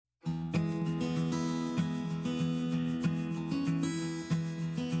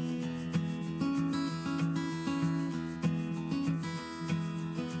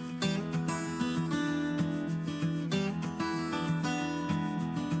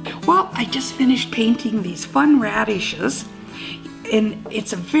I just finished painting these fun radishes, and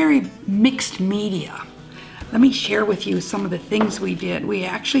it's a very mixed media. Let me share with you some of the things we did. We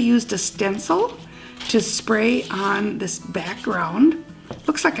actually used a stencil to spray on this background.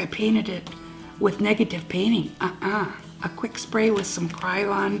 Looks like I painted it with negative painting. A quick spray with some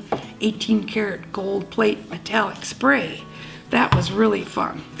Karlyn 18 karat gold plate metallic spray. That was really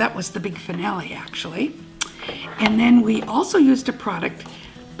fun. That was the big finale, actually. And then we also used a product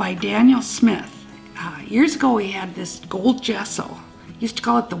by Daniel Smith. Years ago we had this gold gesso. Used to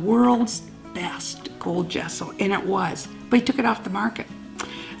call it the world's best gold gesso, and it was, but he took it off the market.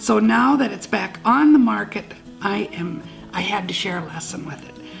 So now that it's back on the market, I had to share a lesson with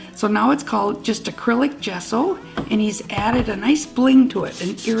it. So now it's called just acrylic gesso, and he's added a nice bling to it,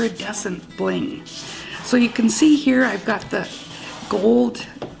 an iridescent bling. So you can see here I've got the gold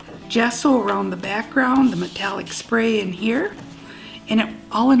gesso around the background, the metallic spray in here, and it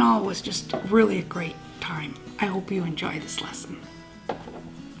all in all was just really a great time. I hope you enjoy this lesson.